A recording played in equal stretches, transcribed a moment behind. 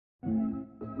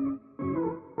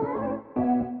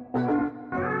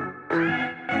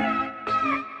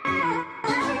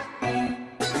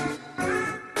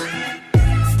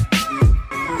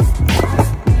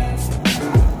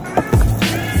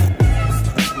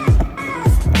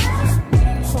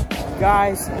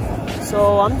Guys,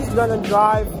 so I'm just gonna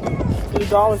drive to the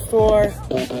dollar store.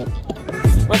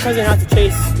 My cousin has to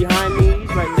chase behind me,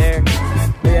 he's right there.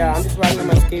 But yeah, I'm just riding on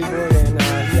my skateboard and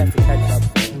he has to catch up. So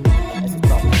that's his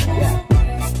problem. Yeah.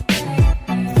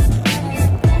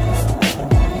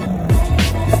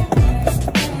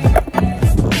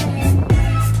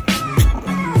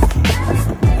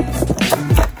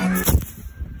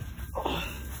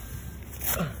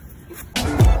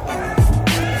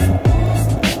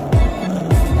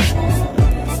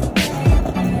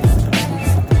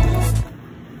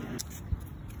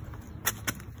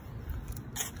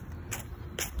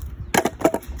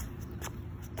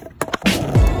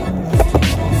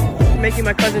 Making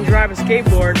my cousin drive a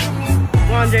skateboard.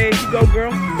 Come on, Jay, you go,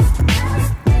 girl.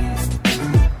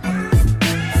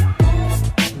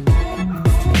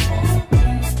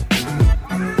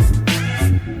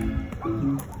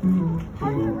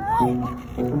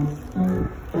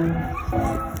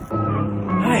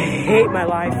 I hate my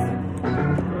life.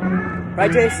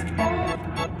 Right, Jace?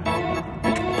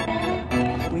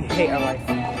 We hate our life.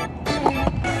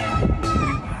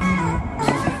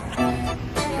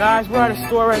 Guys, we're at a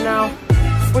store right now.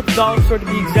 We're at the dollar store to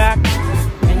be exact.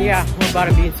 And yeah, we're about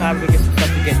to be inside. We're gonna get some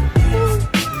stuff to get.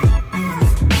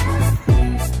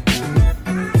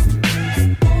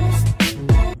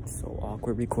 So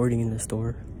awkward recording in the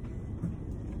store.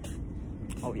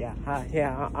 Oh yeah, hi,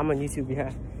 yeah, I'm on YouTube,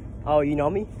 yeah. Oh, you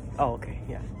know me? Oh, okay,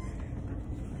 yeah.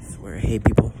 I swear I hate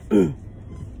people.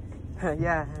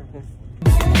 Yeah.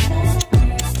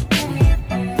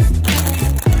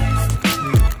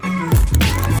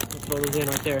 Throw those in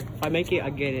right there. If I make it, I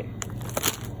get it.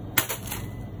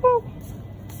 Woo!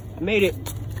 I made it,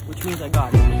 which means I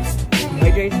got it.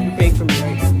 Right, Jason? You paid for me,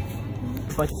 right? A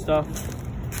bunch of stuff.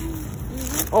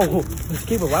 Oh, my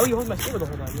skateboard. Why were you holding my skateboard the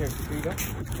whole time? Here you go.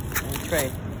 And tray.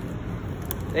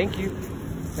 Thank you.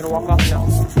 I'm gonna walk off now.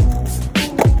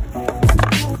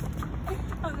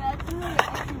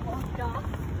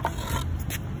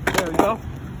 There we go.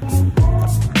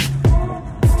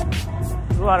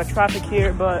 There's a lot of traffic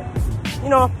here, but you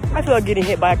know, I feel like getting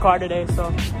hit by a car today,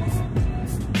 so.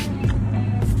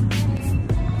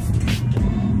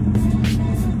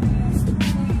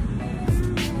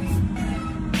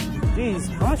 Jeez,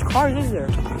 how much cars is there?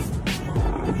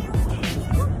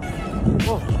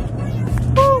 Whoa.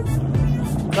 Woo.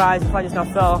 Guys, if I just now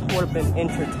fell, it would have been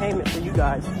entertainment for you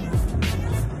guys.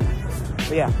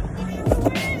 But yeah.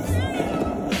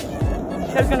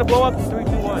 It's gonna blow up in 3, 2,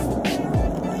 1.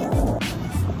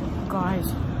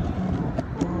 Guys.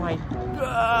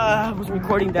 I was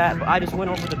recording that, but I just went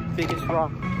over the biggest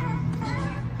rock.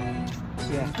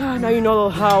 Yeah. Now you know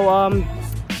how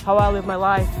I live my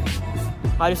life.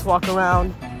 I just walk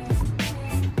around,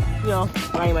 you know,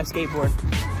 riding my skateboard.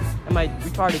 And my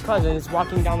retarded cousin is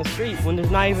walking down the street when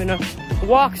there's not even a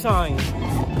walk sign.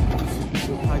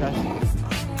 Hi guys.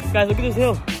 Guys, look at this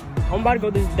hill. I'm about to go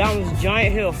down this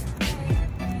giant hill.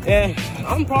 And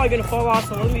I'm probably gonna fall off,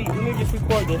 so let me just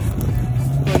record this.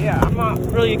 But yeah, I'm not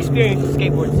really experienced with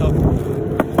skateboarding, so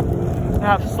I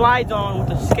have slides on with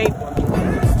the skateboard.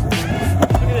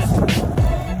 Look at this.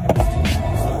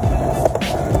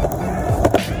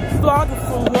 Vlog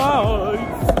for life.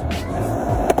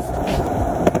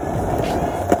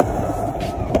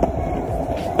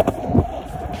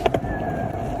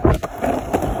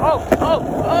 Oh!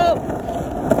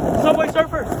 Subway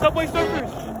surfers! Subway surfers!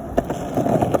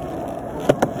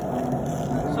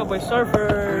 Subway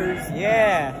surfers,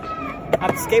 yeah. I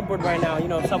have a skateboard right now, you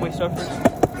know, Subway surfers.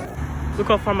 Look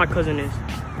how far my cousin is.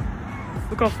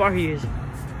 Look how far he is.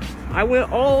 I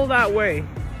went all that way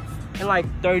in like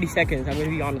 30 seconds. I'm gonna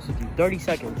be honest with you, 30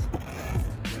 seconds.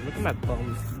 Look at my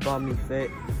bummy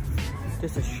fit.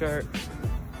 Just a shirt,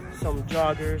 some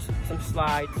joggers, some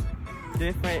slides,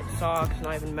 different socks,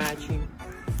 not even matching,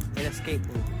 and a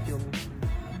skateboard, feel me?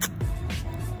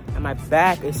 And my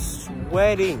back is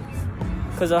sweating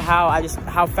because of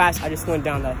how fast I just went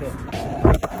down that hill.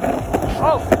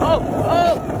 Oh!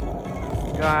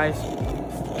 Guys,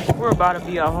 we're about to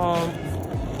be at home.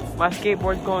 My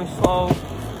skateboard's going slow,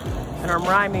 and I'm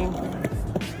rhyming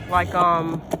like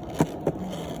Bo.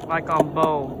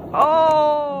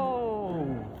 Oh!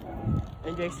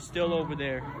 And Jason's still over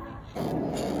there.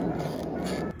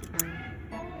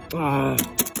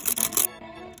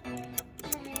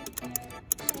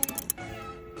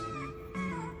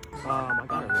 Oh my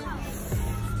god,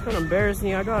 it's kind of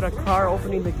embarrassing. I got a car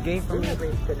opening the gate for me. You have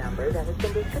reached a number that has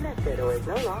been disconnected or is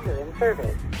no longer in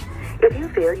service. If you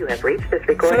feel you have reached this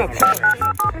recording, please check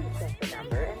the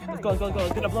number and let's go, go, go.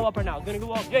 It's gonna blow up right now. It's gonna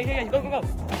go up. Yeah, go, go, go.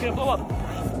 It's gonna blow up.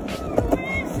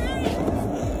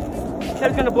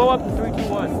 It's gonna blow up in 3, 2,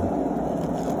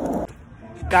 1.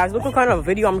 Guys, look what kind of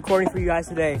video I'm recording for you guys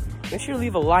today. Make sure to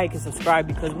leave a like and subscribe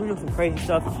because we're doing some crazy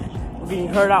stuff. We're getting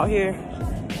hurt out here.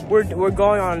 We're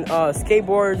going on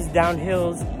skateboards, down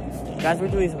hills. Guys, we're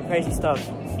doing some crazy stuff.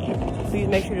 So please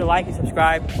make sure to like and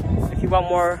subscribe if you want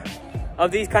more of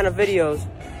these kind of videos.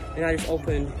 And I just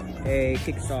opened a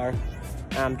Kickstarter.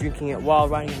 I'm drinking it while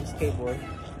riding on the skateboard,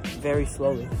 very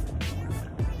slowly.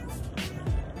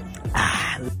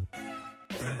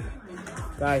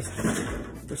 Guys,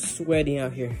 we're sweating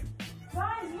out here.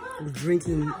 We're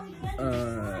drinking,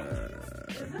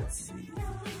 let's see.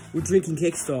 We're drinking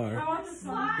Kickstarter.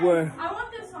 We're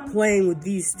playing with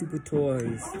these stupid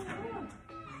toys.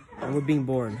 And we're being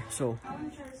bored. So,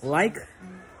 like,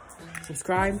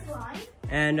 subscribe,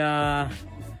 and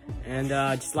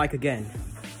just like again.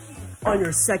 On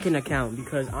your second account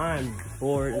because I'm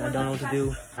bored and I don't know what to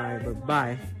do. Alright, but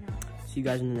bye. See you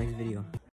guys in the next video.